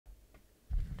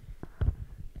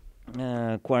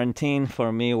Quarantine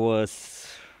for me was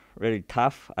really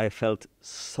tough. I felt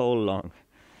so long,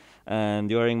 and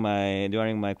during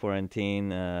my quarantine,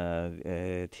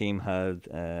 team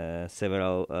had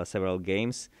several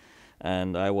games,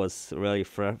 and I was really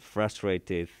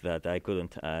frustrated that I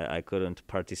couldn't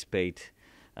participate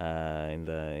in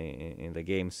the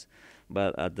games.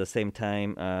 But at the same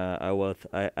time,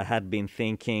 I had been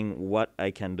thinking what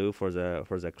I can do for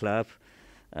the club,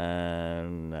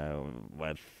 and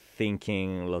was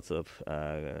thinking lots of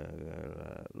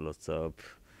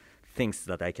things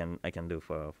that I can do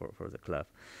for the club.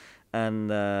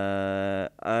 And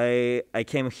I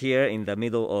came here in the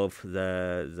middle of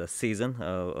the season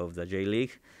of the J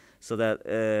League, so that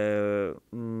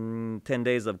 10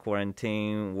 days of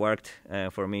quarantine worked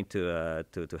for me to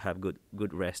have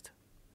good rest.